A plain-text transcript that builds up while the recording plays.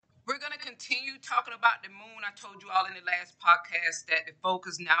continue talking about the moon. I told you all in the last podcast that the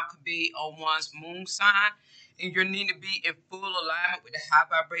focus now could be on one's moon sign, and you need to be in full alignment with the high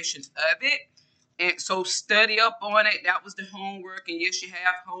vibrations of it. And so study up on it. That was the homework, and yes, you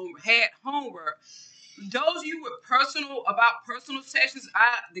have had homework. Those of you with personal sessions,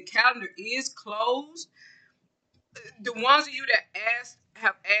 the calendar is closed. The ones of you that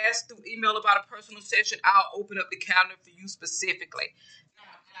have asked through email about a personal session, I'll open up the calendar for you specifically.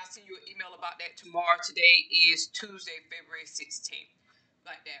 And I'll send you an email about that tomorrow. Today is Tuesday, February 16th.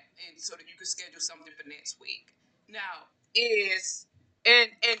 Like that. And so that you can schedule something for next week. Now, is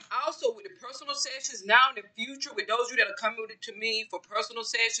and also with the personal sessions, now in the future, with those of you that are coming to me for personal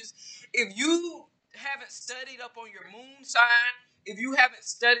sessions, if you haven't studied up on your moon sign, if you haven't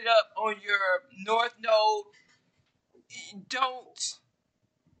studied up on your north node, don't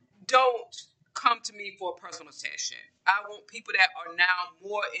don't come to me for a personal session. I want people that are now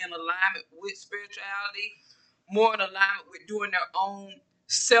more in alignment with spirituality, more in alignment with doing their own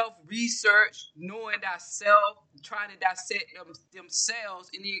self-research, knowing thyself, trying to dissect themselves,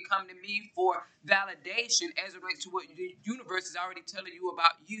 and then come to me for validation as it relates to what the universe is already telling you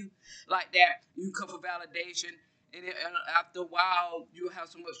about you. Like that, you come for validation, and then after a while, you'll have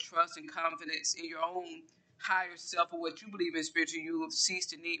so much trust and confidence in your own higher self or what you believe in spiritually, you will cease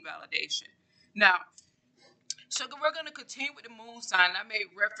to need validation. Now, so we're going to continue with the moon sign. I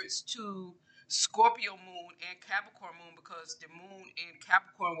made reference to Scorpio moon and Capricorn moon because the moon in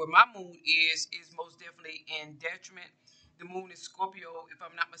Capricorn, where my moon is most definitely in detriment. The moon in Scorpio, if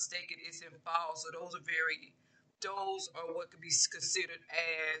I'm not mistaken, is in fall. So those are what could be considered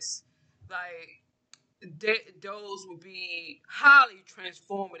as like, those would be highly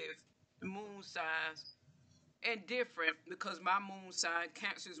transformative moon signs and different because my moon sign,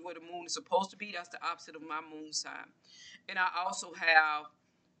 Cancer, is where the moon is supposed to be. That's the opposite of my moon sign. And I also have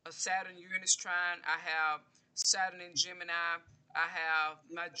a Saturn Uranus trine. I have Saturn in Gemini. I have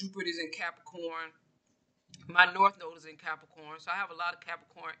my Jupiter is in Capricorn. My North Node is in Capricorn. So I have a lot of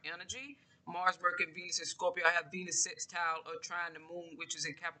Capricorn energy. Mars, Mercury, Venus, and Scorpio. I have Venus sextile or trine the moon, which is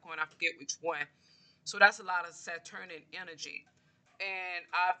in Capricorn. I forget which one. So that's a lot of Saturnian energy. And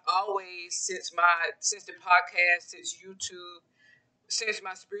I've always, since the podcast, since YouTube, since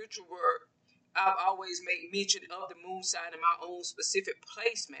my spiritual work, I've always made mention of the moon sign in my own specific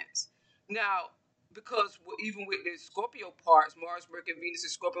placements. Now, because even with the Scorpio parts, Mars, Mercury, Venus,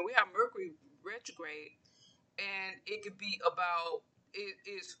 and Scorpio, we have Mercury retrograde, and it could be about it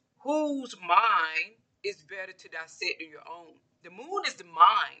is whose mind is better to dissect than your own. The moon is the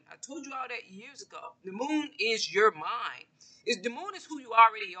mind. I told you all that years ago. The moon is your mind. The moon is who you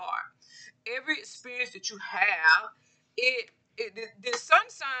already are. Every experience that you have, the sun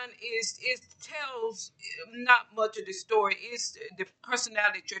sign is tells not much of the story. It's the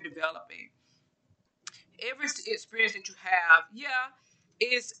personality that you're developing. Every experience that you have, yeah,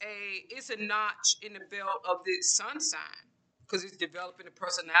 it's a notch in the belt of the sun sign because it's developing a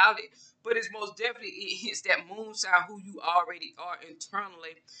personality. But it's most definitely it hits that moon sign who you already are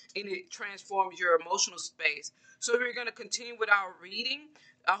internally, and it transforms your emotional space. So we're going to continue with our reading.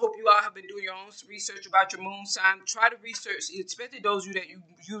 I hope you all have been doing your own research about your moon sign. Try to research, especially those of you that you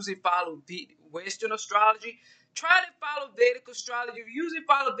usually follow Western astrology. Try to follow Vedic astrology. If you usually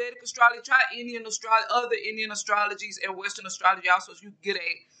follow Vedic astrology, try Indian astrology, other Indian astrologies, and Western astrology also, so you get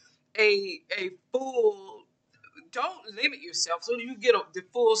a full. Don't limit yourself, so you get the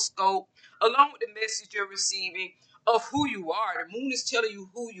full scope along with the message you're receiving of who you are. The moon is telling you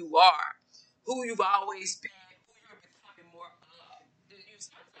who you are, who you've always been, who you're becoming more of. Your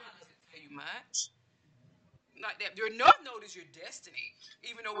sun doesn't tell you much. Like that. Your north node is your destiny.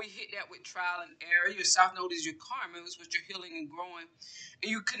 Even though we hit that with trial and error, your south node is your karma, it's what you're healing and growing,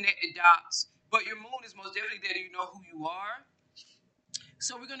 and you connect the dots. But your moon is most definitely there. You know who you are.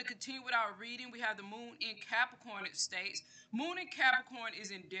 So we're going to continue with our reading. We have the moon in Capricorn. It states, moon in Capricorn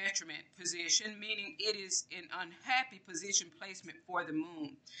is in detriment position, meaning it is an unhappy position placement for the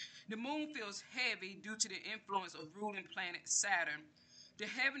moon. The moon feels heavy due to the influence of ruling planet Saturn. The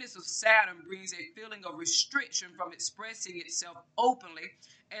heaviness of Saturn brings a feeling of restriction from expressing itself openly,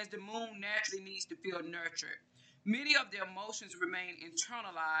 as the moon naturally needs to feel nurtured. Many of the emotions remain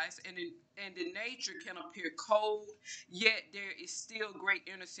internalized, and the nature can appear cold, yet there is still great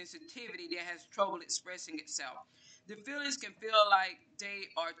inner sensitivity that has trouble expressing itself. The feelings can feel like they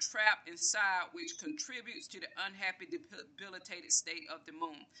are trapped inside, which contributes to the unhappy, debilitated state of the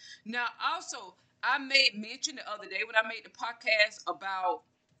moon. Now, also, I made mention the other day when I made the podcast about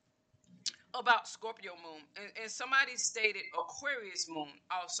Scorpio moon, and somebody stated Aquarius moon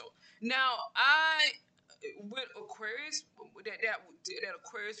also. Now, with Aquarius, that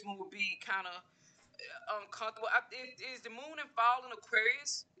Aquarius moon would be kind of uncomfortable. Is the moon and fall in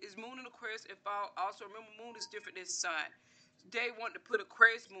Aquarius? Is moon in Aquarius and fall? Also, remember, moon is different than sun. They want to put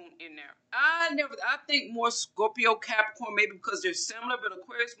Aquarius moon in there. I think more Scorpio, Capricorn, maybe because they're similar, but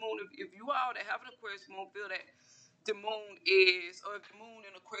Aquarius moon, if you all that have an Aquarius moon feel that the moon is, or if the moon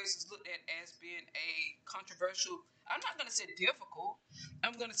in Aquarius is looked at as being a controversial, I'm not going to say difficult,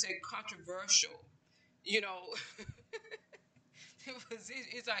 I'm going to say controversial. You know,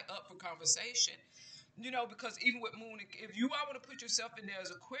 it's like up for conversation. Because even with moon, if you all want to put yourself in there as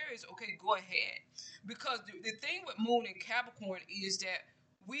Aquarius, okay, go ahead. Because the thing with moon and Capricorn is that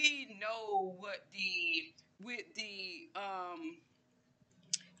we know what the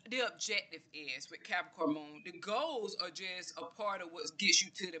objective is with Capricorn moon. The goals are just a part of what gets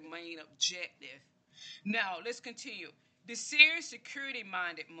you to the main objective. Now, let's continue. The serious security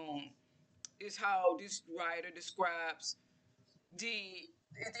minded moon is how this writer describes the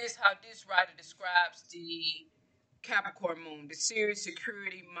the Capricorn moon, the serious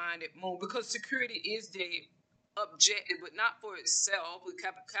security minded moon, because security is the objective, but not for itself.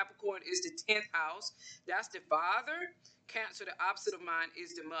 Capricorn is the 10th house. That's the father. Cancer, the opposite of mine,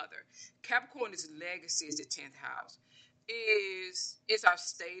 is the mother. Capricorn is legacy, is the 10th house. Is our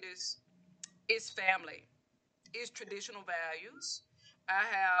status, is family, is traditional values. I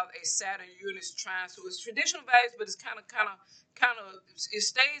have a Saturn Uranus trine, so it's traditional values, but it's it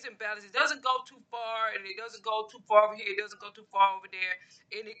stays in balance. It doesn't go too far, and it doesn't go too far over here. It doesn't go too far over there,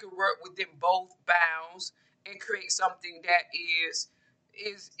 and it can work within both bounds and create something that is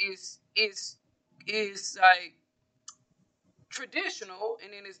like traditional,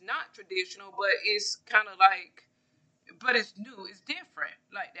 and then it's not traditional, but it's kind of like, but it's new, it's different,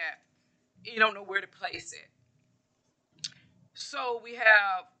 like that. You don't know where to place it. So we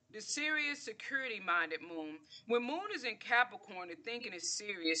have the serious security minded moon. When moon is in Capricorn, the thinking is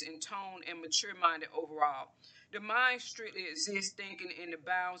serious in tone and mature minded overall. The mind strictly exists thinking in the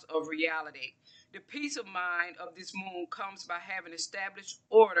bounds of reality. The peace of mind of this moon comes by having established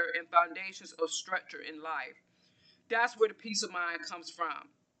order and foundations of structure in life. That's where the peace of mind comes from.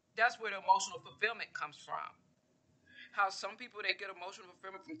 That's where the emotional fulfillment comes from. How some people, they get emotional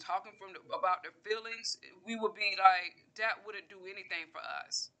fulfillment from talking about their feelings, we would be like, that wouldn't do anything for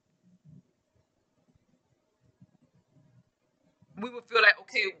us. We would feel like,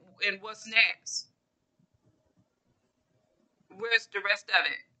 okay, and what's next? Where's the rest of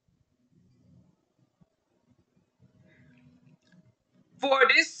it? For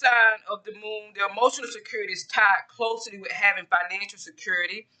this sign of the moon, the emotional security is tied closely with having financial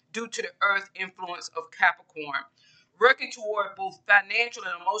security due to the earth influence of Capricorn. Working toward both financial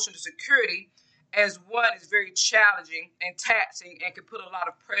and emotional security as one is very challenging and taxing and can put a lot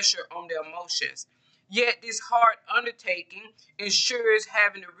of pressure on their emotions. Yet this hard undertaking ensures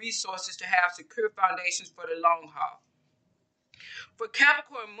having the resources to have secure foundations for the long haul. For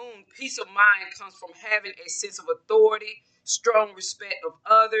Capricorn moon, peace of mind comes from having a sense of authority, strong respect of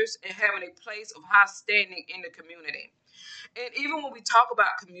others, and having a place of high standing in the community. And even when we talk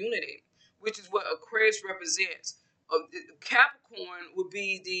about community, which is what Aquarius represents, Capricorn would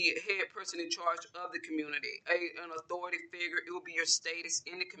be the head person in charge of the community, an authority figure. It will be your status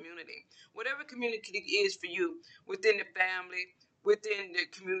in the community. Whatever community is for you, within the family, within the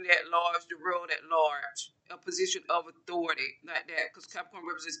community at large, the world at large, a position of authority like that, because Capricorn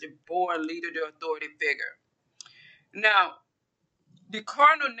represents the born leader, the authority figure. Now, the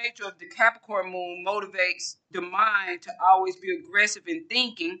cardinal nature of the Capricorn moon motivates the mind to always be aggressive in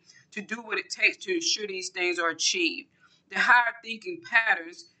thinking, to do what it takes to ensure these things are achieved. The higher thinking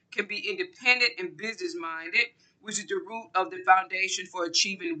patterns can be independent and business minded, which is the root of the foundation for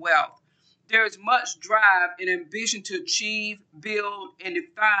achieving wealth. There is much drive and ambition to achieve, build, and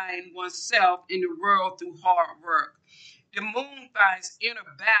define oneself in the world through hard work. The moon finds inner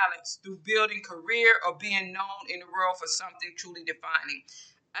balance through building career or being known in the world for something truly defining.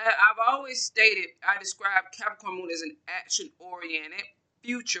 I've always stated I describe Capricorn moon as an action oriented,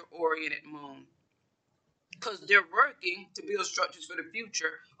 future oriented moon because they're working to build structures for the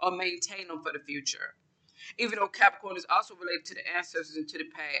future or maintain them for the future. Even though Capricorn is also related to the ancestors and to the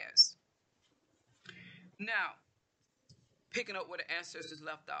past. Now, picking up where the ancestors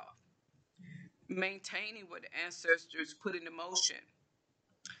left off, maintaining what the ancestors put into motion,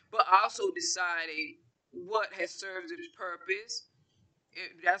 but also deciding what has served its purpose.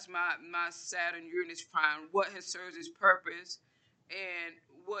 That's my Saturn Uranus prime. What has served its purpose, and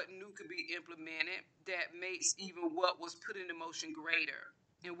what new could be implemented that makes even what was put into motion greater,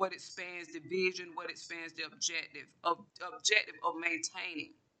 and what expands the vision, what expands the objective of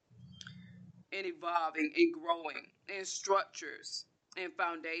maintaining. and evolving and growing and structures and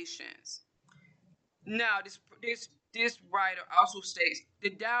foundations. Now, this writer also states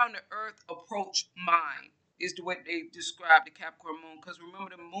the down to earth approach mind is the way they describe the Capricorn moon. Because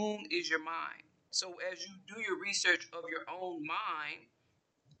remember, the moon is your mind. So as you do your research of your own mind,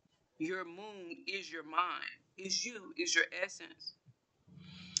 your moon is your mind, is you, is your essence.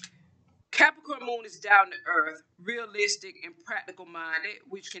 Capricorn moon is down to earth, realistic, and practical minded,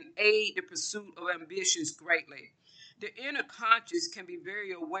 which can aid the pursuit of ambitions greatly. The inner conscious can be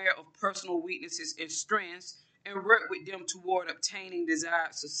very aware of personal weaknesses and strengths and work with them toward obtaining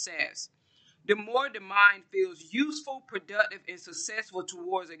desired success. The more the mind feels useful, productive, and successful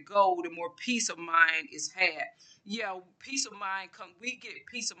towards a goal, the more peace of mind is had. Yeah, peace of mind comes. We get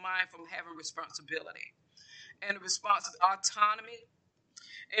peace of mind from having responsibility and autonomy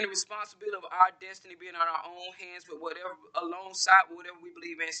and the responsibility of our destiny being on our own hands with whatever alongside whatever we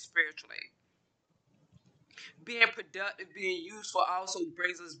believe in spiritually. Being productive, being useful also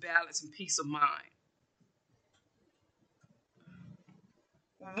brings us balance and peace of mind.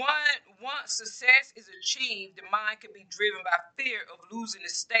 Once success is achieved, the mind can be driven by fear of losing the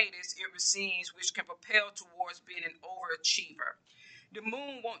status it receives, which can propel towards being an overachiever. The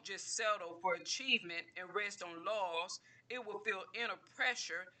moon won't just settle for achievement and rest on laws, it will feel inner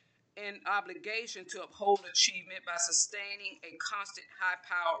pressure and obligation to uphold achievement by sustaining a constant high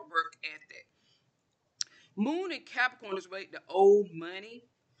powered work ethic. Moon in Capricorn is related to old money,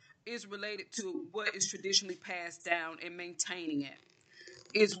 is related to what is traditionally passed down and maintaining it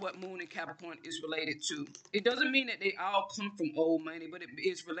is what Moon and Capricorn is related to. It doesn't mean that they all come from old money, but it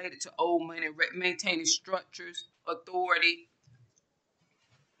is related to old money, maintaining structures, authority,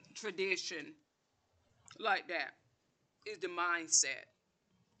 tradition, like that is the mindset.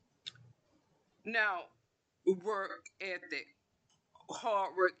 Now, work ethic,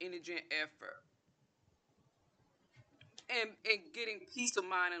 hard work, energy, and effort. And getting peace of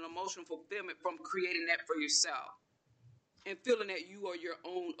mind and emotional fulfillment from creating that for yourself and feeling that you are your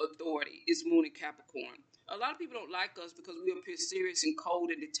own authority is Moon and Capricorn. A lot of people don't like us because we appear serious and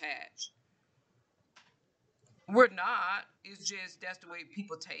cold and detached. We're not. It's just that's the way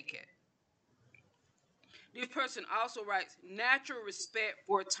people take it. This person also writes natural respect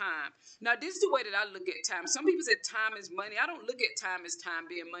for time. Now, this is the way that I look at time. Some people say time is money. I don't look at time as time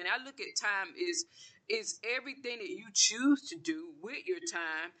being money. I look at time is everything that you choose to do with your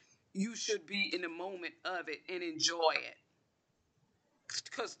time. You should be in the moment of it and enjoy it.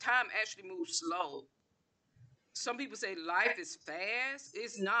 Because time actually moves slow. Some people say life is fast.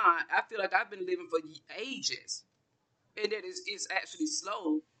 It's not. I feel like I've been living for ages. And that it's actually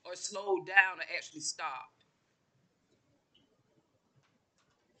slow or slowed down or actually stopped.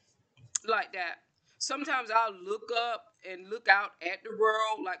 Like that. Sometimes I'll look up and look out at the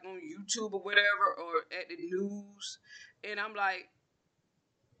world, like on YouTube or whatever, or at the news, and I'm like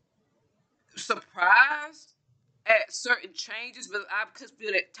surprised at certain changes, but I could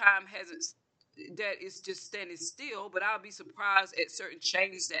feel that time hasn't, that it's just standing still, but I'll be surprised at certain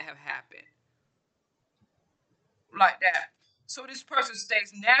changes that have happened. Like that. So this person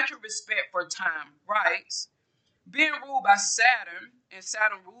states natural respect for time, writes, being ruled by Saturn, and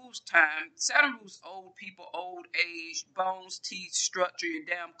Saturn rules time. Saturn rules old people, old age, bones, teeth, structure, your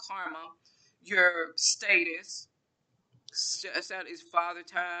damn karma, your status. Saturn is father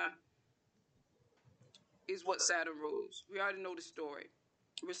time, is what Saturn rules. We already know the story.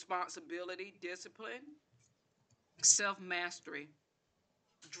 Responsibility, discipline, self mastery,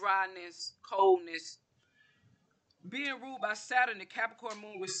 dryness, coldness. Being ruled by Saturn, the Capricorn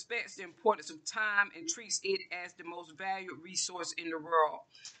moon respects the importance of time and treats it as the most valued resource in the world.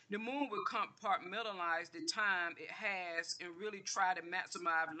 The moon will compartmentalize the time it has and really try to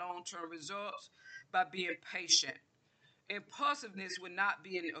maximize long-term results by being patient. Impulsiveness would not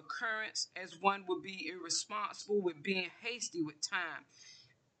be an occurrence, as one would be irresponsible with being hasty with time.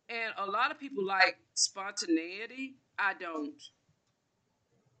 And a lot of people like spontaneity. I don't.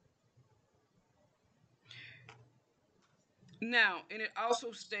 Now, and it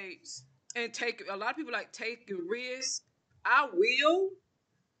also states, and take a lot of people like taking risks. I will.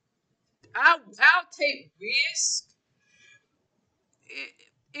 I'll take risk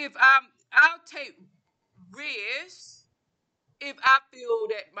if I'll take risks if I feel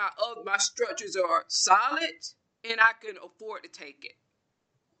that my structures are solid and I can afford to take it,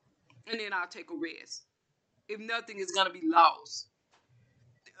 and then I'll take a risk. If nothing is gonna be lost,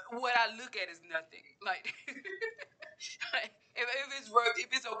 what I look at is nothing. Like if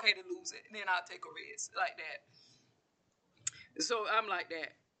it's okay to lose it, then I'll take a risk like that. So I'm like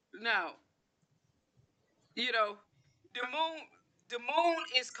that. Now, you know, the moon. The moon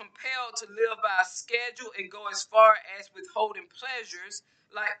is compelled to live by a schedule and go as far as withholding pleasures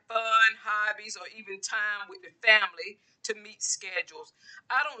like fun, hobbies, or even time with the family to meet schedules.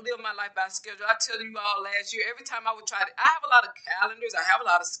 I don't live my life by schedule. I tell you all last year, every time I would try to, I have a lot of calendars, I have a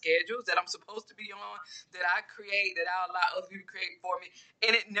lot of schedules that I'm supposed to be on, that I create, that I allow other people to create for me,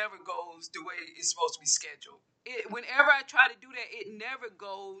 and it never goes the way it's supposed to be scheduled. Whenever I try to do that, it never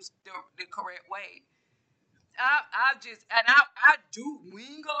goes the correct way. I just and I do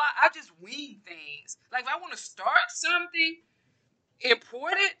wing a lot. I just wing things. Like if I want to start something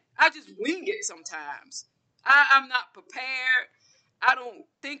important, I just wing it sometimes. I'm not prepared. I don't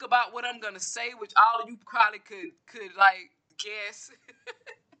think about what I'm gonna say, which all of you probably could like guess.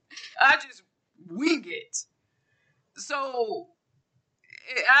 I just wing it. So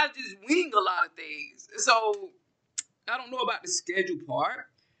I just wing a lot of things. So I don't know about the schedule part.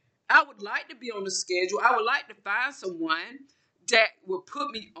 I would like to be on the schedule. I would like to find someone that will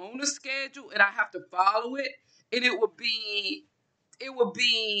put me on the schedule and I have to follow it. And it would be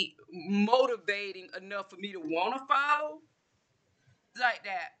motivating enough for me to want to follow like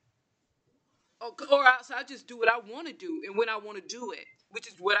that. Or else I just do what I want to do and when I want to do it, which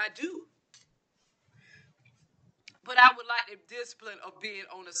is what I do. But I would like the discipline of being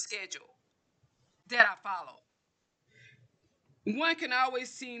on a schedule that I follow. One can always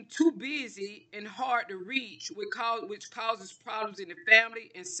seem too busy and hard to reach, which causes problems in the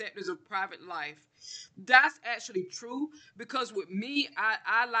family and sectors of private life. That's actually true because with me,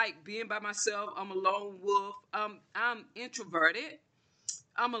 I like being by myself. I'm a lone wolf. I'm introverted.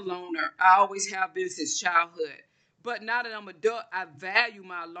 I'm a loner. I always have been since childhood. But now that I'm adult, I value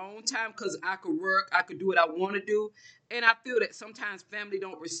my alone time because I could work, I could do what I want to do. And I feel that sometimes family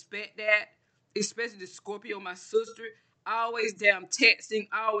don't respect that, especially the Scorpio, my sister. Always damn texting,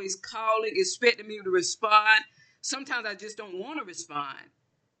 always calling, expecting me to respond. Sometimes I just don't want to respond.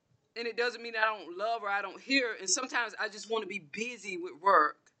 And it doesn't mean I don't love or I don't hear. And sometimes I just want to be busy with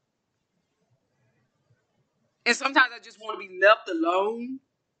work. And sometimes I just want to be left alone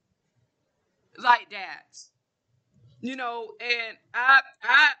like that. And I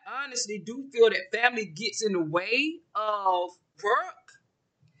honestly do feel that family gets in the way of work.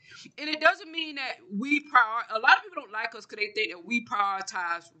 And it doesn't mean that a lot of people don't like us because they think that we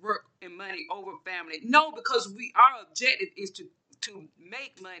prioritize work and money over family. No, because our objective is to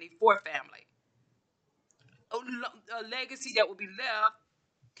make money for family. A legacy that will be left.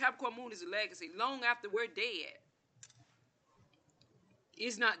 Capricorn Moon is a legacy long after we're dead.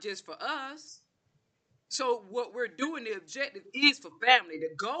 It's not just for us. So what we're doing, the objective is for family.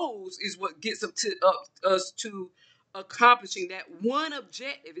 The goals is what gets us to accomplishing that one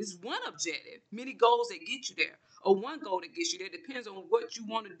objective. It's one objective. Many goals that get you there, or one goal that gets you there. Depends on what you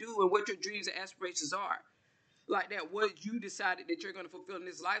want to do and what your dreams and aspirations are. Like that, what you decided that you're going to fulfill in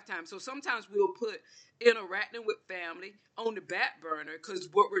this lifetime. So sometimes we'll put interacting with family on the back burner because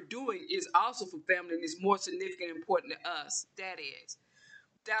what we're doing is also for family and is more significant and important to us.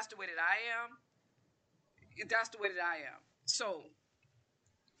 That's the way that I am. That's the way that I am. So,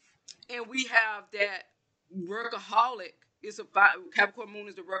 and we have that workaholic. Capricorn Moon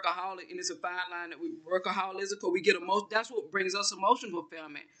is the workaholic, and it's a fine line that we workaholism because we get emotion. That's what brings us emotional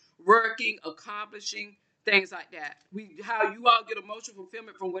fulfillment, working, accomplishing things like that. How you all get emotional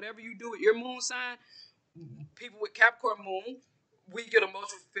fulfillment from whatever you do with your moon sign. People with Capricorn Moon, we get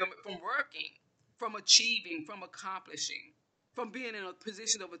emotional fulfillment from working, from achieving, from accomplishing, from being in a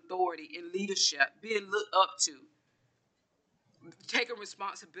position of authority and leadership, being looked up to, taking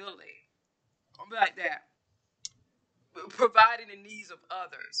responsibility, like that. Providing the needs of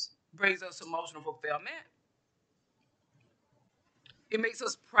others brings us emotional fulfillment. It makes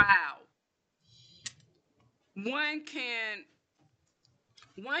us proud. One can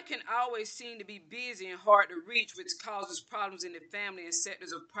one can always seem to be busy and hard to reach, which causes problems in the family and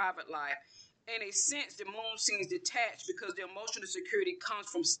sectors of private life. In a sense, the moon seems detached because the emotional security comes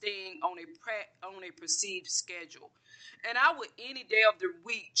from staying on a perceived schedule. And I would any day of the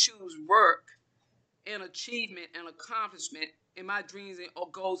week choose work and achievement and accomplishment in my dreams and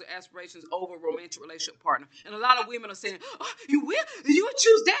goals and aspirations over a romantic relationship partner. And a lot of women are saying, "Oh, you will? You would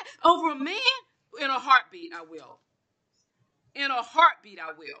choose that over a man?" In a heartbeat, I will. In a heartbeat,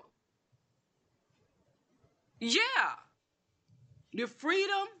 I will. Yeah, the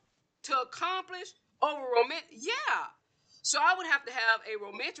freedom to accomplish over romantic. Yeah. So I would have to have a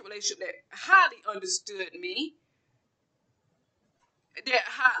romantic relationship that highly understood me, that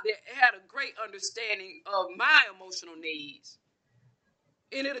had a great understanding of my emotional needs.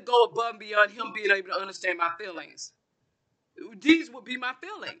 And it'll go above and beyond him being able to understand my feelings. These would be my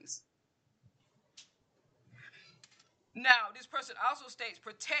feelings. Now, this person also states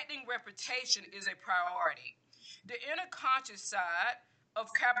protecting reputation is a priority. The inner conscious side of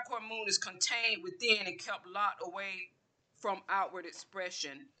Capricorn moon is contained within and kept locked away from outward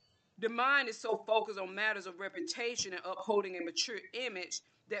expression. The mind is so focused on matters of reputation and upholding a mature image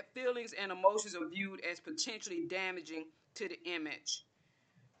that feelings and emotions are viewed as potentially damaging to the image.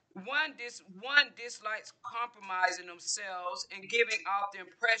 One dislikes compromising themselves and giving off the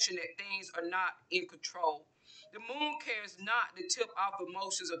impression that things are not in control. The moon cares not to tip off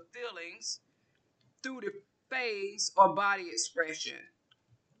emotions or feelings through the face or body expression.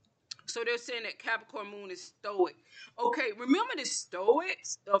 So they're saying that Capricorn moon is stoic. Okay, remember the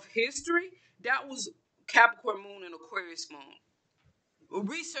Stoics of history? That was Capricorn moon and Aquarius moon.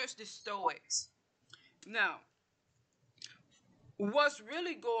 Research the Stoics. Now, what's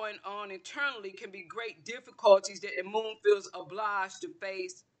really going on internally can be great difficulties that the moon feels obliged to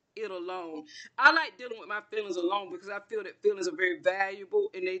face it alone. I like dealing with my feelings alone because I feel that feelings are very valuable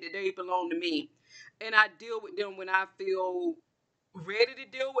and they belong to me. And I deal with them when I feel ready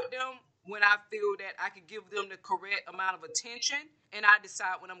to deal with them, when I feel that I can give them the correct amount of attention, and I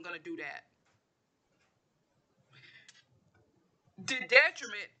decide when I'm going to do that. The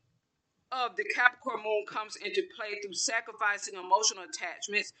detriment of the Capricorn moon comes into play through sacrificing emotional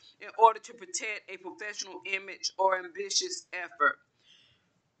attachments in order to protect a professional image or ambitious effort.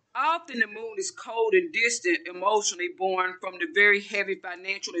 Often the moon is cold and distant emotionally, born from the very heavy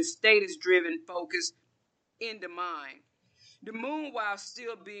financial and status driven focus in the mind. The moon, while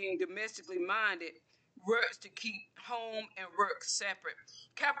still being domestically minded, works to keep home and work separate.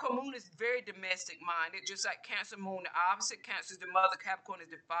 Capricorn moon is very domestic minded, just like Cancer moon, the opposite. Cancer is the mother, Capricorn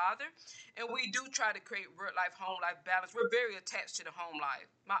is the father. And we do try to create work life, home life balance. We're very attached to the home life.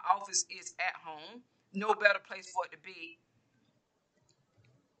 My office is at home, no better place for it to be.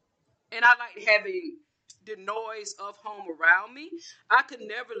 And I like having the noise of home around me. I could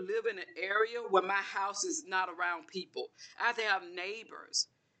never live in an area where my house is not around people. I have to have neighbors.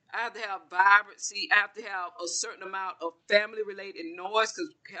 I have to have vibrancy. I have to have a certain amount of family related noise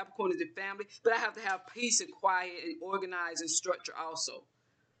because Capricorn is the family. But I have to have peace and quiet and organized and structure also.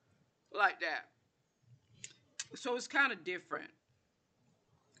 Like that. So it's kind of different.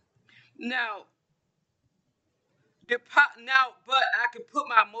 Now, but I can put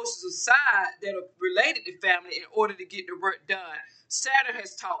my emotions aside that are related to family in order to get the work done. Saturn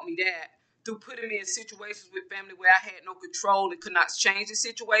has taught me that through putting me in situations with family where I had no control and could not change the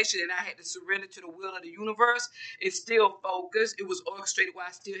situation, and I had to surrender to the will of the universe and still focus. It was orchestrated where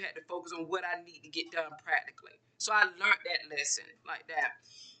I still had to focus on what I need to get done practically. So I learned that lesson like that.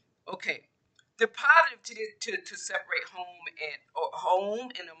 Okay. The positive to separate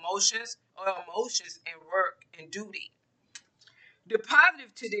home and emotions or emotions and work and duty. The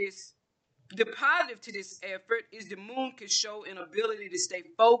positive to this the positive to this effort is the moon can show an ability to stay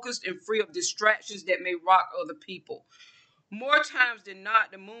focused and free of distractions that may rock other people. More times than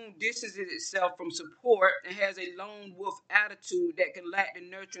not, the moon distances itself from support and has a lone wolf attitude that can lack the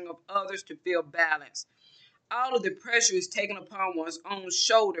nurturing of others to feel balanced. All of the pressure is taken upon one's own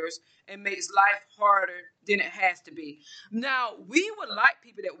shoulders and makes life harder than it has to be. Now, we would like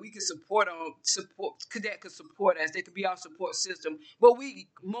people that we could support that could support us. They could be our support system. But we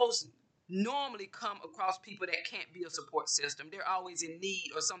most normally come across people that can't be a support system. They're always in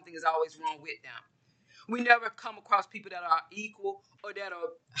need or something is always wrong with them. We never come across people that are equal or that are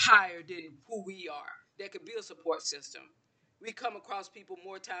higher than who we are that could be a support system. We come across people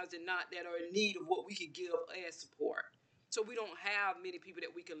more times than not that are in need of what we could give as support. So we don't have many people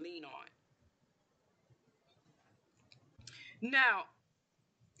that we can lean on. Now,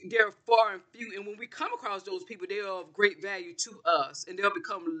 they're far and few, and when we come across those people, they are of great value to us, and they'll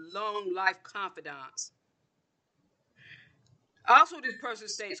become long life confidants. Also, this person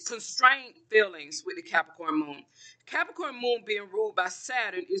states constrained feelings with the Capricorn moon. Capricorn moon being ruled by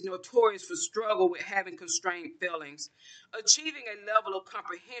Saturn is notorious for struggle with having constrained feelings. Achieving a level of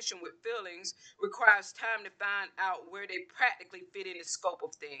comprehension with feelings requires time to find out where they practically fit in the scope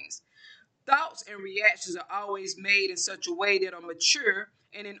of things. Thoughts and reactions are always made in such a way that are mature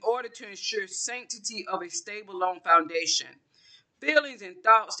and in order to ensure sanctity of a stable long foundation. Feelings and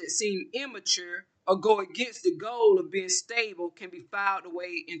thoughts that seem immature or go against the goal of being stable can be filed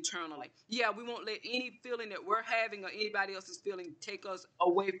away internally. Yeah, we won't let any feeling that we're having or anybody else's feeling take us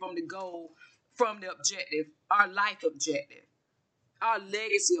away from the goal, from the objective, our life objective, our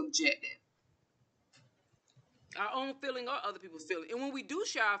legacy objective, our own feeling or other people's feeling. And when we do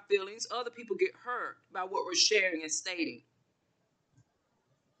share our feelings, other people get hurt by what we're sharing and stating,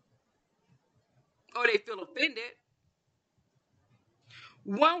 or they feel offended.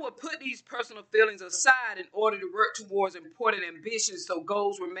 One would put these personal feelings aside in order to work towards important ambitions so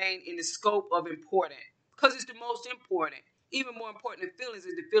goals remain in the scope of important. Because it's the most important. Even more important than feelings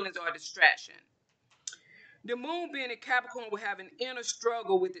is the feelings are a distraction. The moon being in Capricorn will have an inner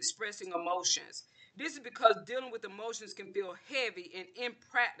struggle with expressing emotions. This is because dealing with emotions can feel heavy and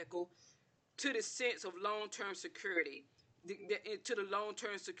impractical to the sense of long-term security, to the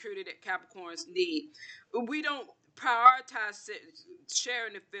long-term security that Capricorns need. We don't prioritize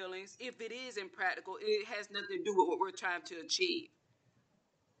sharing the feelings if it is impractical. It has nothing to do with what we're trying to achieve.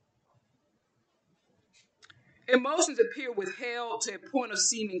 Emotions appear withheld to a point of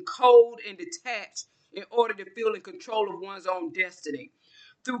seeming cold and detached in order to feel in control of one's own destiny.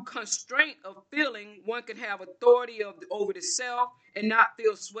 Through constraint of feeling, one can have authority over the self and not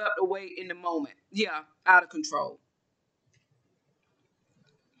feel swept away in the moment. Yeah, out of control.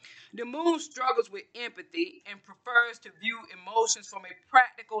 The moon struggles with empathy and prefers to view emotions from a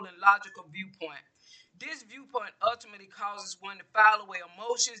practical and logical viewpoint. This viewpoint ultimately causes one to file away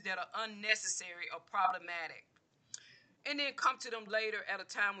emotions that are unnecessary or problematic. And then come to them later at a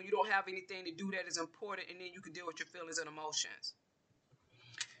time when you don't have anything to do that is important, and then you can deal with your feelings and emotions.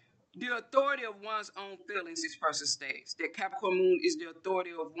 The authority of one's own feelings, this person states. That Capricorn moon is the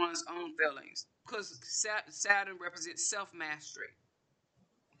authority of one's own feelings. Because Saturn represents self-mastery.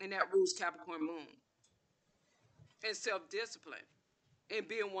 And that rules Capricorn moon. And self-discipline. And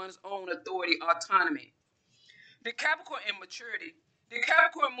being one's own authority, autonomy. The Capricorn immaturity. The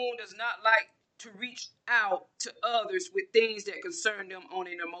Capricorn moon does not like to reach out to others with things that concern them on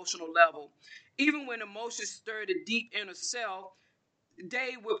an emotional level. Even when emotions stir the deep inner self,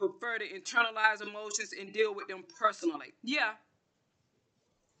 they would prefer to internalize emotions and deal with them personally. Yeah,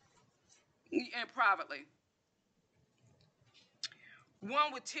 and privately.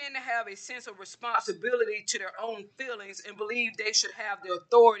 One would tend to have a sense of responsibility to their own feelings and believe they should have the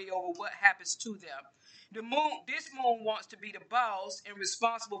authority over what happens to them. This moon wants to be the boss and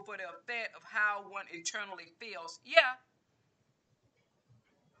responsible for the effect of how one internally feels. Yeah,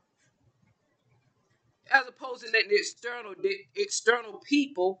 as opposed to letting the external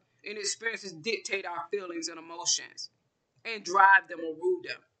people and experiences dictate our feelings and emotions and drive them or rule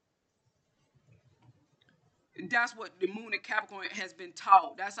them. That's what the moon in Capricorn has been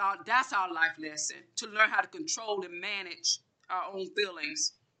taught. That's our life lesson, to learn how to control and manage our own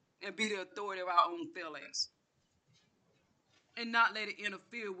feelings and be the authority of our own feelings and not let it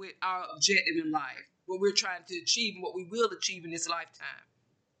interfere with our objective in life, what we're trying to achieve and what we will achieve in this lifetime.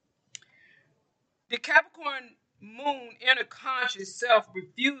 The Capricorn moon inner conscious self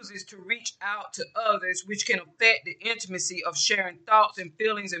refuses to reach out to others, which can affect the intimacy of sharing thoughts and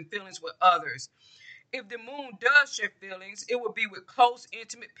feelings with others. If the moon does share feelings, it will be with close,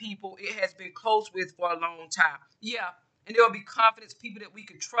 intimate people it has been close with for a long time. Yeah, and there will be confidence, people that we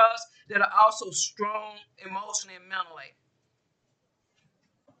can trust, that are also strong emotionally and mentally.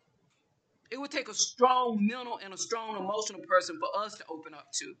 It would take a strong mental and a strong emotional person for us to open up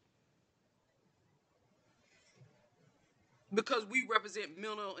to, because we represent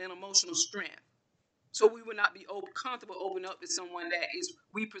mental and emotional strength. So we would not be comfortable opening up to someone that is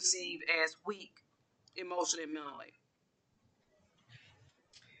we perceive as weak emotionally and mentally.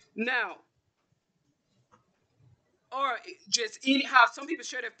 Now, or just how some people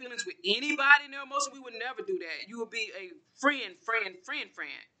share their feelings with anybody in their emotion. We would never do that. You would be a friend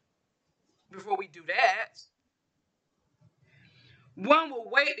before we do that. One will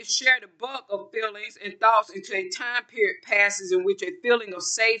wait to share the bulk of feelings and thoughts until a time period passes in which a feeling of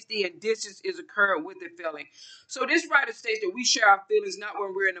safety and distance is occurred with the feeling. So this writer states that we share our feelings not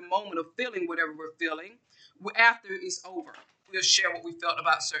when we're in the moment of feeling whatever we're feeling. After it's over, we'll share what we felt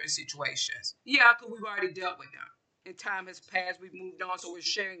about certain situations. Yeah, because we've already dealt with them. And time has passed, we've moved on, so we're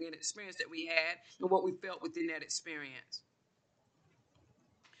sharing an experience that we had and what we felt within that experience.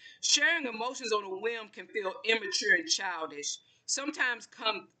 Sharing emotions on a whim can feel immature and childish. Sometimes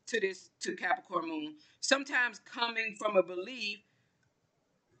come to Capricorn Moon. Sometimes coming from a belief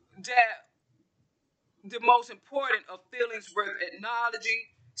that the most important of feelings worth acknowledging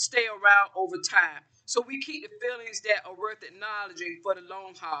stay around over time. So we keep the feelings that are worth acknowledging for the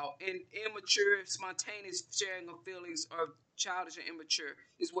long haul. And immature, spontaneous sharing of feelings are childish and immature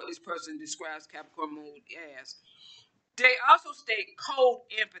is what this person describes Capricorn Moon as. They also state cold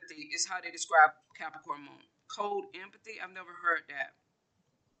empathy is how they describe Capricorn Moon. Cold empathy, I've never heard that.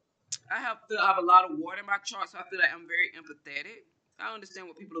 I have a lot of water in my chart, so I feel like I'm very empathetic. I understand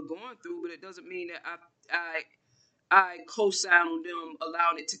what people are going through, but it doesn't mean that I co-sign on them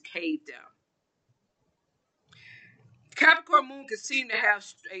allowing it to cave them. Capricorn Moon can seem to have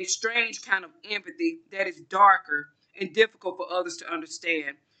a strange kind of empathy that is darker and difficult for others to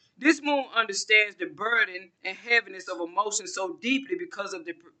understand. This moon understands the burden and heaviness of emotion so deeply because of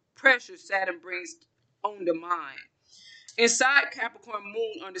the pressure Saturn brings on the mind. Inside, Capricorn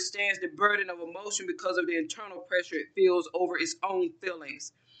moon understands the burden of emotion because of the internal pressure it feels over its own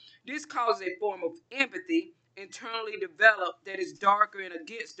feelings. This causes a form of empathy internally developed that is darker and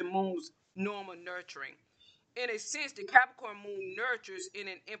against the moon's normal nurturing. In a sense, the Capricorn moon nurtures in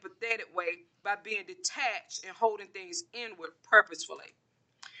an empathetic way by being detached and holding things inward purposefully.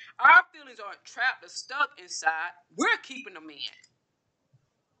 Our feelings aren't trapped or stuck inside, we're keeping them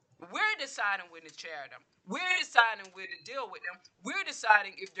in. We're deciding when to share them. We're deciding when to deal with them. We're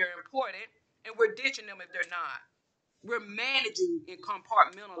deciding if they're important, and we're ditching them if they're not. We're managing and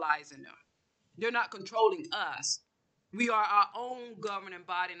compartmentalizing them. They're not controlling us. We are our own governing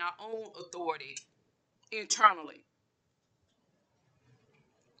body and our own authority internally.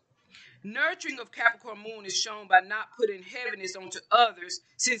 Nurturing of Capricorn moon is shown by not putting heaviness onto others,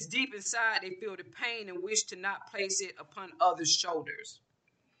 since deep inside they feel the pain and wish to not place it upon others' shoulders.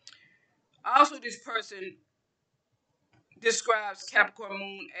 Also, this person describes Capricorn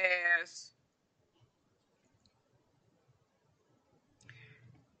moon as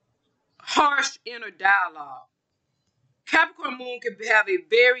harsh inner dialogue. Capricorn moon can have a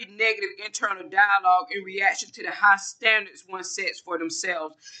very negative internal dialogue in reaction to the high standards one sets for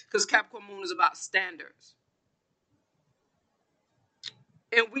themselves, because Capricorn moon is about standards.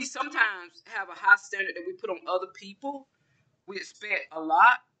 And we sometimes have a high standard that we put on other people. We expect a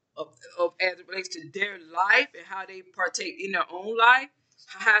lot of as it relates to their life and how they partake in their own life.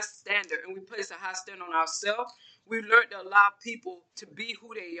 High standard, and we place a high standard on ourselves. We learned to allow people to be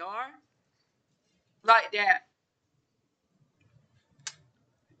who they are, like that.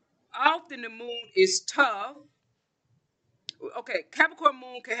 Often the moon is tough. Okay, Capricorn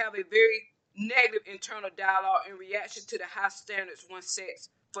moon can have a very negative internal dialogue in reaction to the high standards one sets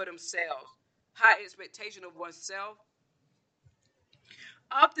for themselves, high expectation of oneself.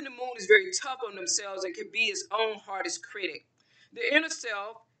 Often the moon is very tough on themselves and can be its own hardest critic. The inner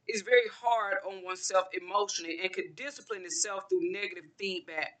self is very hard on oneself emotionally and can discipline itself through negative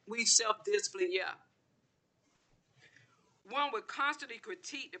feedback. We self-discipline, yeah. One would constantly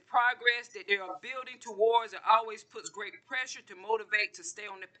critique the progress that they are building towards and always puts great pressure to motivate to stay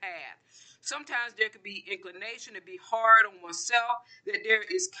on the path. Sometimes there could be inclination to be hard on oneself, that there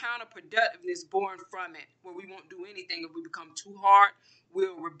is counterproductiveness born from it, where we won't do anything if we become too hard.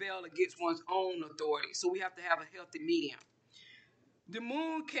 We'll rebel against one's own authority. So we have to have a healthy medium. The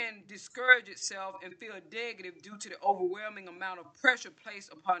moon can discourage itself and feel negative due to the overwhelming amount of pressure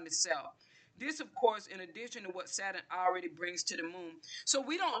placed upon itself. This, of course, in addition to what Saturn already brings to the moon. So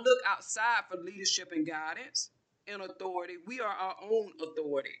we don't look outside for leadership and guidance and authority. We are our own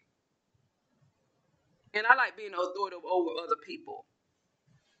authority. And I like being an authority over other people.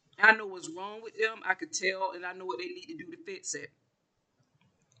 I know what's wrong with them. I could tell, and I know what they need to do to fix it.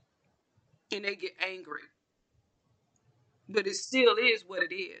 And they get angry. But it still is what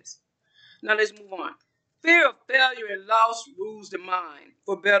it is. Now let's move on. Fear of failure and loss rules the mind,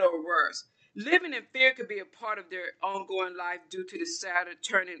 for better or worse. Living in fear could be a part of their ongoing life due to the Saturn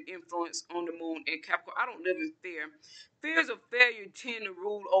turning influence on the moon in Capricorn. I don't live in fear. Fears of failure tend to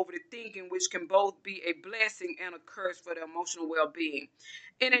rule over the thinking, which can both be a blessing and a curse for the emotional well-being.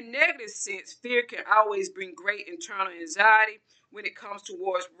 In a negative sense, fear can always bring great internal anxiety when it comes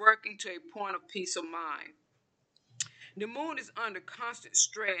towards working to a point of peace of mind. The moon is under constant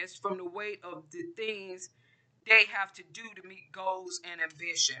stress from the weight of the things they have to do to meet goals and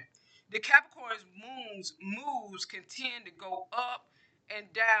ambition. The Capricorn's moon's moves can tend to go up and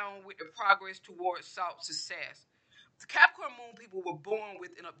down with the progress towards sought success. The Capricorn moon people were born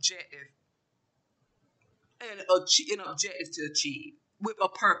with an objective and an objective to achieve with a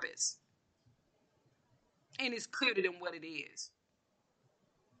purpose. And it's clearer than what it is.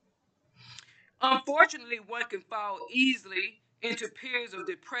 Unfortunately, one can fall easily into periods of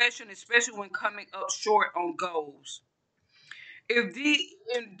depression, especially when coming up short on goals. In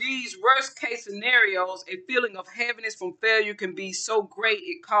these worst case scenarios, a feeling of heaviness from failure can be so great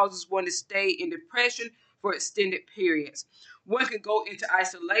it causes one to stay in depression for extended periods. One can go into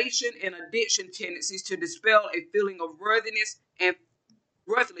isolation and addiction tendencies to dispel a feeling of worthlessness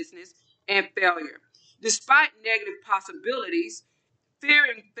and failure. Despite negative possibilities,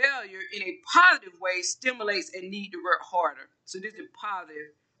 fearing failure in a positive way stimulates a need to work harder. So this is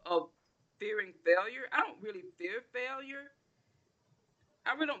positive of fearing failure. I don't really fear failure.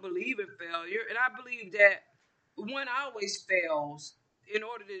 I really don't believe in failure, and I believe that one always fails. In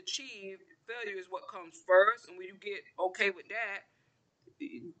order to achieve, failure is what comes first, and when you get okay with that,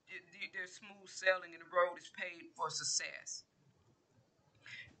 there's there's smooth sailing and the road is paved for success.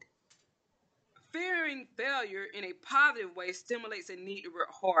 Fearing failure in a positive way stimulates a need to work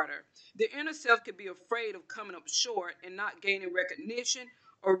harder. The inner self can be afraid of coming up short and not gaining recognition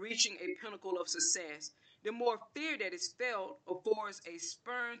or reaching a pinnacle of success. The more fear that is felt affords a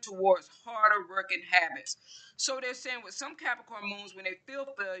spur towards harder working habits. So they're saying with some Capricorn moons, when they feel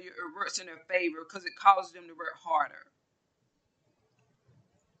failure, it works in their favor because it causes them to work harder.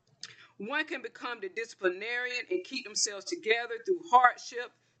 One can become the disciplinarian and keep themselves together through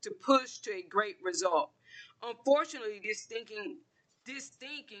hardship to push to a great result. Unfortunately, this thinking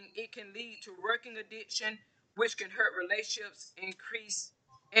it can lead to working addiction, which can hurt relationships, increase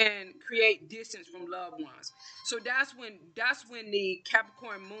and create distance from loved ones. So that's when the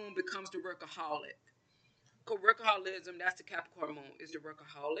Capricorn moon becomes the workaholic. Workaholism, that's the Capricorn moon, is the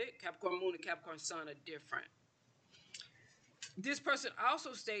workaholic. Capricorn moon and Capricorn sun are different. This person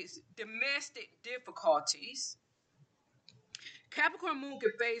also states domestic difficulties. Capricorn moon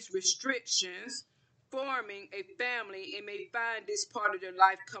can face restrictions forming a family and may find this part of their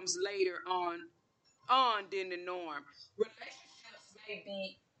life comes later on than the norm. Relationships may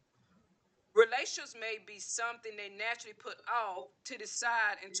be Relationships may be something they naturally put off to the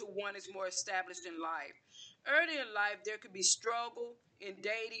side until one is more established in life. Early in life, there could be struggle in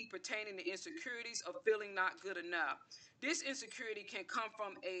dating pertaining to insecurities of feeling not good enough. This insecurity can come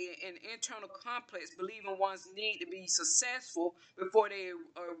from an internal complex, believing one's need to be successful before they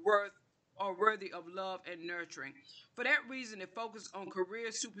are worthy of love and nurturing. For that reason, the focus on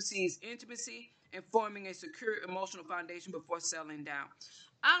career supersedes intimacy and forming a secure emotional foundation before settling down.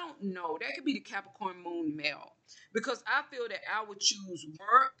 I don't know. That could be the Capricorn moon male. Because I feel that I would choose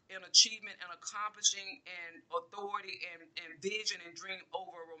work and achievement and accomplishing and authority and vision and dream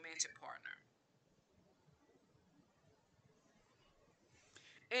over a romantic partner.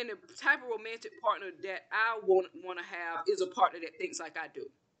 And the type of romantic partner that I want to have is a partner that thinks like I do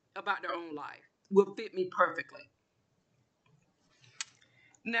about their own life. Will fit me perfectly.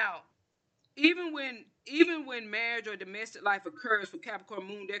 Now, even when marriage or domestic life occurs for Capricorn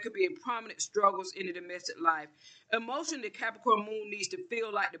moon, there could be a prominent struggles in the domestic life. Emotion, the Capricorn moon needs to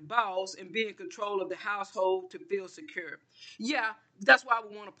feel like the boss and be in control of the household to feel secure. Yeah, that's why I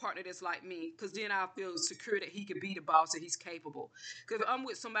would want a partner that's like me, because then I feel secure that he could be the boss and he's capable. Because if I'm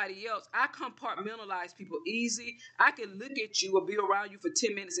with somebody else, I compartmentalize people easy. I can look at you or be around you for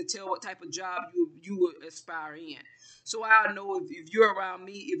 10 minutes and tell what type of job you would aspire in. So I'll know if you're around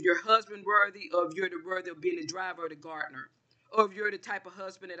me, if you're husband worthy, or if you're the worthy of being the driver or the gardener, or if you're the type of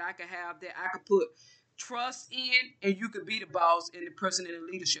husband that I could have that I could put trust in, and you could be the boss and the person in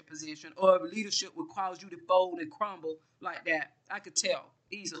a leadership position, or if leadership would cause you to fold and crumble like that. I could tell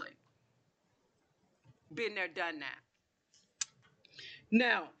easily. Been there, done that.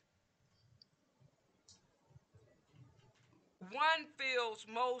 Now, one feels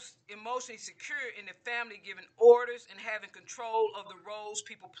most emotionally secure in the family giving orders and having control of the roles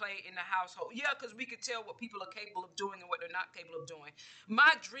people play in the household. Yeah, because we can tell what people are capable of doing and what they're not capable of doing.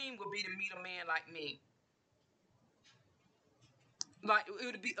 My dream would be to meet a man like me. Like, it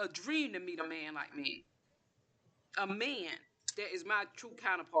would be a dream to meet a man like me. A man that is my true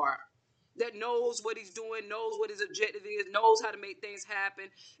counterpart. That knows what he's doing, knows what his objective is, knows how to make things happen,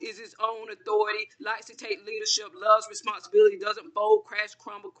 is his own authority, likes to take leadership, loves responsibility, doesn't fold, crash,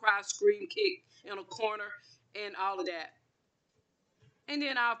 crumble, cry, scream, kick in a corner, and all of that. And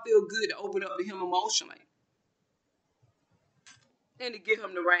then I'll feel good to open up to him emotionally and to give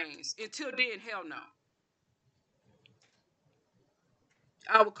him the reins. Until then, hell no.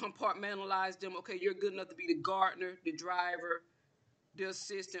 I will compartmentalize them. Okay, you're good enough to be the gardener, the driver, the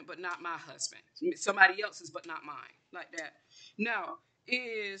assistant, but not my husband. Somebody else's, but not mine. Like that. Now,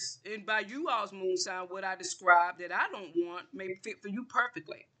 and by you all's moon sign, what I described that I don't want may fit for you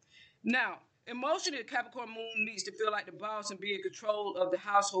perfectly. Now, emotionally, the Capricorn moon needs to feel like the boss and be in control of the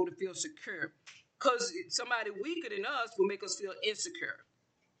household to feel secure. Because somebody weaker than us will make us feel insecure.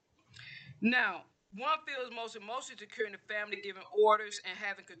 Now, one feels most emotionally secure in the family, giving orders and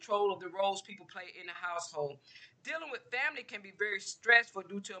having control of the roles people play in the household. Dealing with family can be very stressful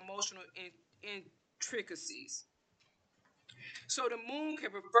due to emotional intricacies. So the moon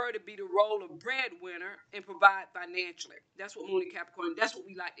can prefer to be the role of breadwinner and provide financially. That's what moon and Capricorn. That's what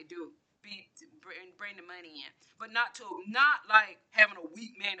we like to do. Bring the money in, but not like having a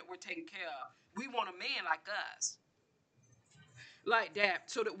weak man that we're taking care of. We want a man like us, like that,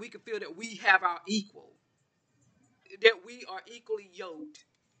 so that we can feel that we have our equal, that we are equally yoked,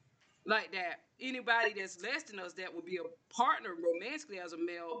 like that. Anybody that's less than us that would be a partner romantically as a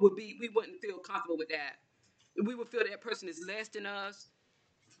male we wouldn't feel comfortable with that. We would feel that person is less than us.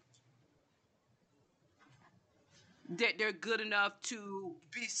 that they're good enough to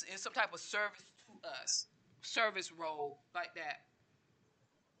be in some type of service to us, service role like that.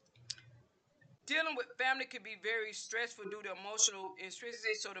 Dealing with family can be very stressful due to emotional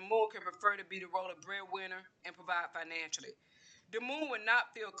intensity, so the moon can prefer to be the role of breadwinner and provide financially. The moon will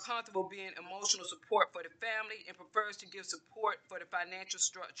not feel comfortable being emotional support for the family and prefers to give support for the financial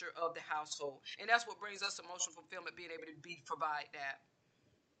structure of the household. And that's what brings us emotional fulfillment, being able to provide that.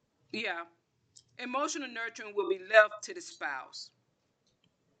 Yeah. Emotional nurturing will be left to the spouse.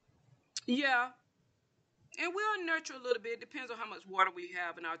 Yeah. And we'll nurture a little bit. It depends on how much water we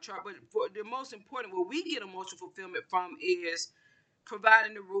have in our chart. But for the most important, what we get emotional fulfillment from is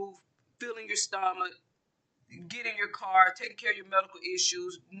providing the roof, filling your stomach, getting your car, taking care of your medical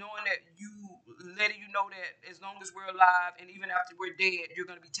issues, knowing that letting you know that as long as we're alive and even after we're dead, you're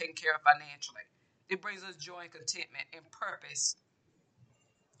going to be taken care of financially. It brings us joy and contentment and purpose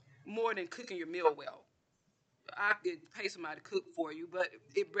more than cooking your meal well. I could pay somebody to cook for you, but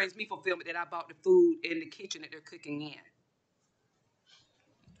it brings me fulfillment that I bought the food in the kitchen that they're cooking in.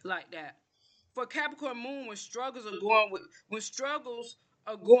 Like that. For Capricorn Moon, when struggles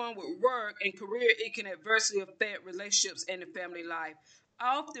are going with work and career, it can adversely affect relationships and the family life.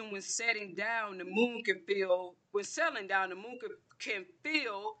 Often, when setting down, the moon can feel when settling down, the moon can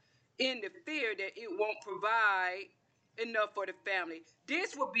feel in the fear that it won't provide enough for the family.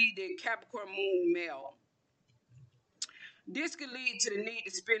 This will be the Capricorn Moon male. This could lead to the need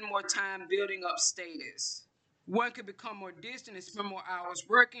to spend more time building up status. One could become more distant and spend more hours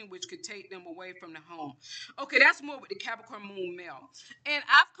working, which could take them away from the home. Okay, that's more with the Capricorn Moon male. And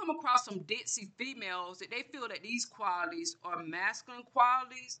I've come across some ditzy females that they feel that these qualities are masculine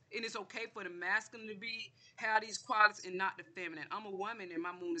qualities, and it's okay for the masculine to have these qualities and not the feminine. I'm a woman and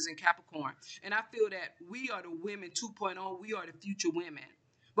my moon is in Capricorn, and I feel that we are the women 2.0. We are the future women,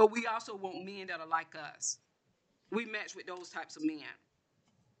 but we also want men that are like us. We match with those types of men.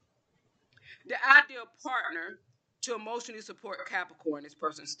 The ideal partner to emotionally support Capricorn, this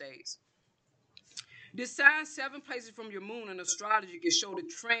person states. The sign 7 places from your moon in astrology can show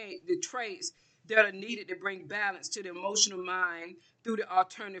the traits that are needed to bring balance to the emotional mind through the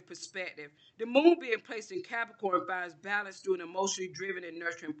alternative perspective. The moon being placed in Capricorn finds balance through an emotionally driven and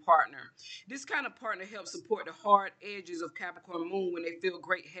nurturing partner. This kind of partner helps support the hard edges of Capricorn moon when they feel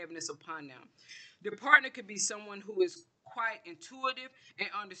great heaviness upon them. The partner could be someone who is quite intuitive and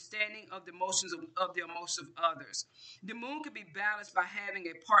understanding of the emotions of others. The moon could be balanced by having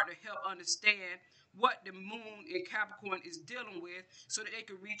a partner help understand what the moon in Capricorn is dealing with so that they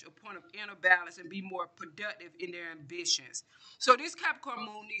can reach a point of inner balance and be more productive in their ambitions. So this Capricorn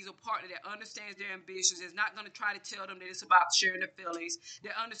moon needs a partner that understands their ambitions, is not going to try to tell them that it's about sharing their feelings,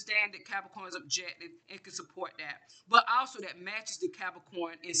 that understand that Capricorn is objective and can support that, but also that matches the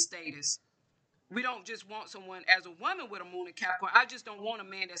Capricorn in status. We don't just want someone as a woman with a moon in Capricorn. I just don't want a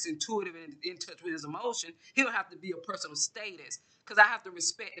man that's intuitive and in touch with his emotion. He'll have to be a person of status because I have to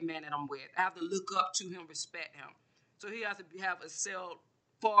respect the man that I'm with. I have to look up to him, respect him. So he has to have a cell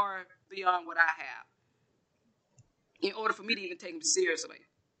far beyond what I have in order for me to even take him seriously.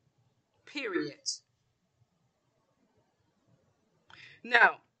 Period.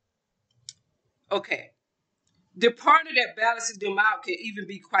 Now, okay. The partner that balances them out can even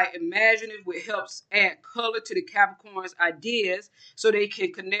be quite imaginative, which helps add color to the Capricorn's ideas so they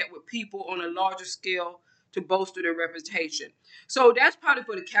can connect with people on a larger scale to bolster their reputation. So that's probably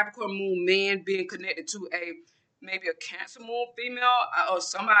for the Capricorn moon man being connected to maybe a Cancer moon female or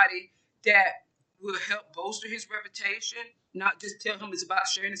somebody that will help bolster his reputation, not just tell him it's about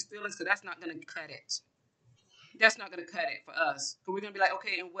sharing his feelings, because that's not going to cut it. That's not going to cut it for us. Because we're going to be like,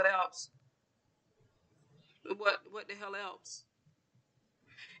 okay, and what else? What the hell else?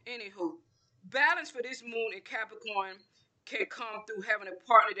 Anywho, balance for this moon in Capricorn can come through having a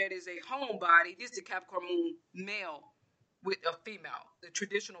partner that is a homebody. This is the Capricorn moon male with a female, the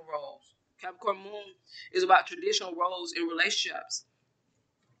traditional roles. Capricorn moon is about traditional roles in relationships.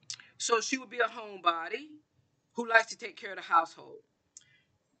 So she would be a homebody who likes to take care of the household.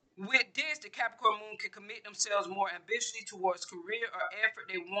 With this, the Capricorn moon can commit themselves more ambitiously towards career or effort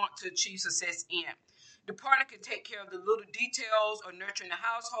they want to achieve success in. The partner can take care of the little details or nurturing the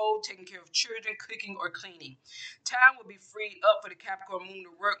household, taking care of children, cooking, or cleaning. Time will be freed up for the Capricorn moon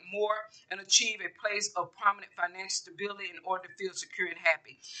to work more and achieve a place of prominent financial stability in order to feel secure and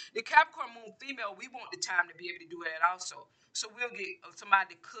happy. The Capricorn moon female, we want the time to be able to do that also. So we'll get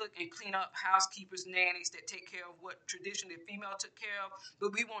somebody to cook and clean up, housekeepers, nannies that take care of what traditionally the female took care of.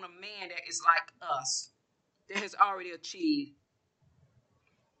 But we want a man that is like us, that has already achieved.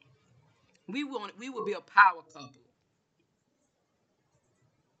 We will be a power couple,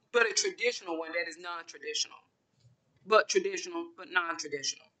 but a traditional one that is non-traditional. but traditional, but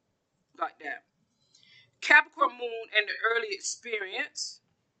non-traditional, like that. Capricorn moon and the early experience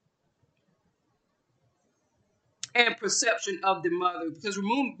and perception of the mother. Because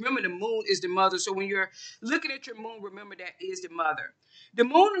remember, the moon is the mother. So when you're looking at your moon, remember that is the mother. The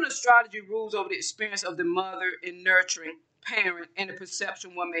moon in astrology rules over the experience of the mother in nurturing parent and the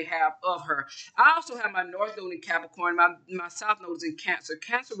perception one may have of her. I also have my north node in Capricorn. My south node is in Cancer.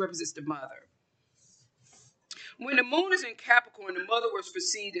 Cancer represents the mother. When the moon is in Capricorn, the mother was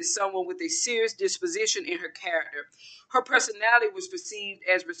perceived as someone with a serious disposition in her character. Her personality was perceived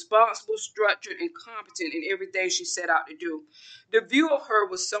as responsible, structured, and competent in everything she set out to do. The view of her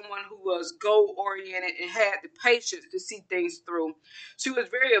was someone who was goal-oriented and had the patience to see things through. She was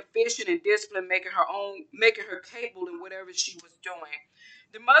very efficient and disciplined, making her capable in whatever she was doing.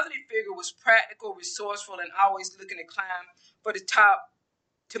 The motherly figure was practical, resourceful, and always looking to climb for the top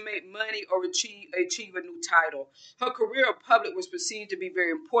to make money or achieve a new title. Her career in public was perceived to be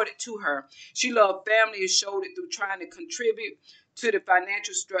very important to her. She loved family and showed it through trying to contribute to the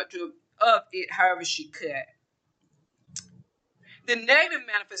financial structure of it however she could. The negative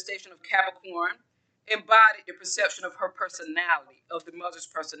manifestation of Capricorn embodied the perception of her personality, of the mother's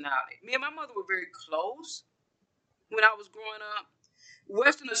personality. Me and my mother were very close when I was growing up.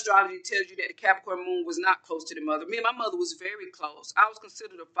 Western astrology tells you that the Capricorn moon was not close to the mother. Me and my mother was very close. I was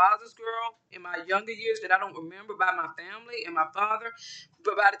considered a father's girl in my younger years that I don't remember by my family and my father.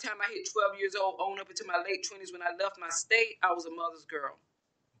 But by the time I hit 12 years old, on up into my late 20s when I left my state, I was a mother's girl.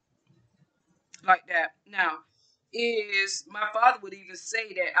 Like that. Now, is my father would even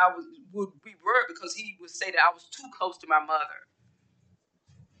say that we were because he would say that I was too close to my mother.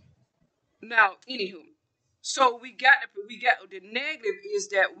 Now, anywho, so we got the negative is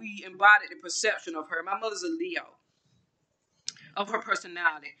that we embodied the perception of her. My mother's a Leo, of her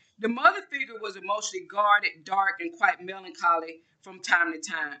personality. The mother figure was emotionally guarded, dark, and quite melancholy from time to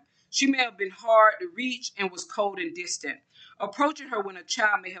time. She may have been hard to reach and was cold and distant. Approaching her when a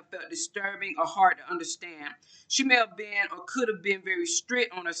child may have felt disturbing or hard to understand. She may have been or could have been very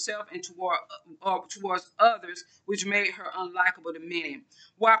strict on herself and towards others, which made her unlikable to many.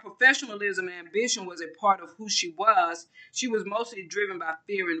 While professionalism and ambition was a part of who she was mostly driven by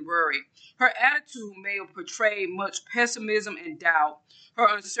fear and worry. Her attitude may have portrayed much pessimism and doubt.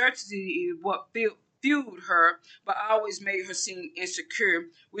 Her uncertainty is what fueled her, but always made her seem insecure,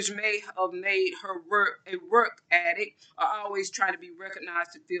 which may have made her a work addict or always trying to be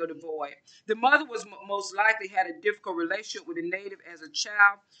recognized to fill the void. The mother was most likely had a difficult relationship with the native as a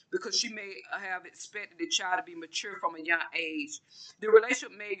child because she may have expected the child to be mature from a young age. The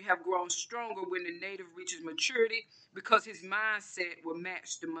relationship may have grown stronger when the native reaches maturity because his mindset will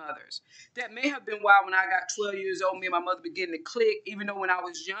match the mother's. That may have been why when I got 12 years old, me and my mother began to click, even though when I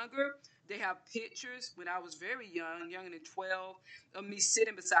was younger, they have pictures when I was very young, younger than 12, of me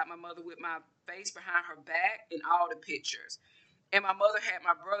sitting beside my mother with my face behind her back in all the pictures. And my mother had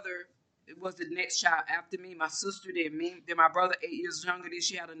my brother, it was the next child after me, my sister, then me. Then my brother, 8 years younger, then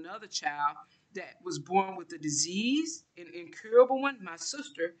she had another child that was born with a disease, an incurable one, my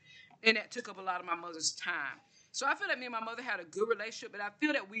sister, and that took up a lot of my mother's time. So I feel that me and my mother had a good relationship, but I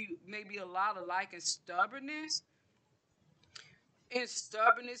feel that we may be a lot alike in stubbornness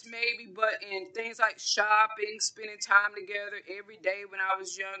maybe, but in things like shopping, spending time together every day when I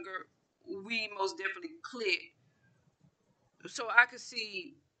was younger, we most definitely clicked. So I could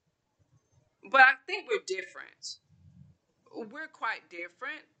see, but I think we're different. We're quite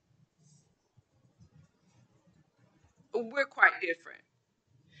different. We're quite different.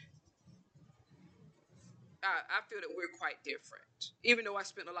 I feel that we're quite different, even though I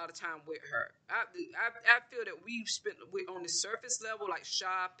spent a lot of time with her. I feel that we've spent on the surface level, like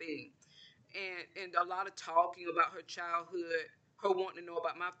shopping, and a lot of talking about her childhood, her wanting to know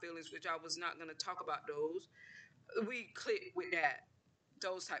about my feelings, which I was not going to talk about those. We clicked with that,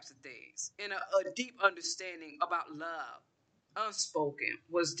 those types of things, and a deep understanding about love. Unspoken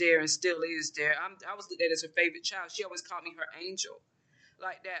was there and still is there. I was looked at as her favorite child. She always called me her angel,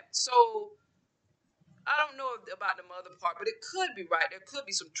 like that. So I don't know about the mother part, but it could be right. There could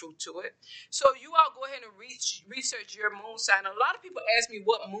be some truth to it. So you all go ahead and research your moon sign. A lot of people ask me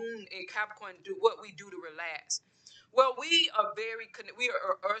what moon in Capricorn do, what we do to relax. Well, we are we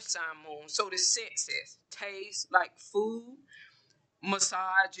are earth sign moon. So the senses, taste, like food,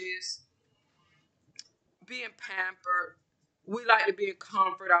 massages, being pampered. We like to be in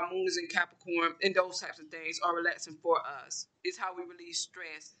comfort. Our moon is in Capricorn, and those types of things are relaxing for us. It's how we release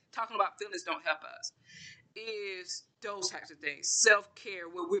stress. Talking about feelings don't help us. Is those types of things. Self-care,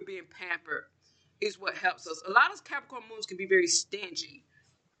 where we're being pampered, is what helps us. A lot of Capricorn moons can be very stingy,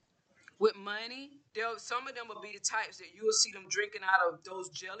 with money. Some of them will be the types that you'll see them drinking out of those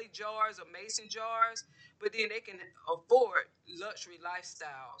jelly jars or mason jars, but then they can afford luxury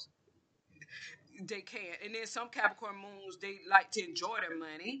lifestyles. They can. And then some Capricorn moons, they like to enjoy their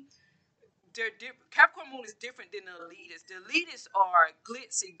money. They're different. Capricorn moon is different than the elitists. The elitists are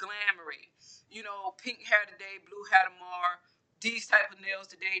glitzy, glamoury. You know, pink hair today, blue hair tomorrow. These type of nails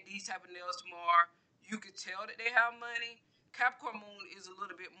today, these type of nails tomorrow. You could tell that they have money. Capricorn moon is a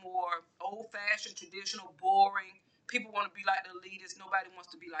little bit more old-fashioned, traditional, boring. People want to be like the elitists. Nobody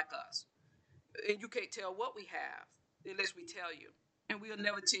wants to be like us. And you can't tell what we have unless we tell you. And we'll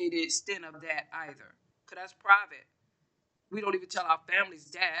never tell you the extent of that either. Because that's private. We don't even tell our families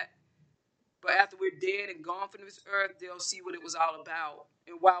that. But after we're dead and gone from this earth, they'll see what it was all about.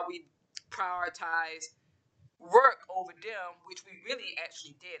 And while we prioritize work over them, which we really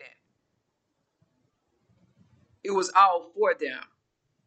actually didn't, it was all for them.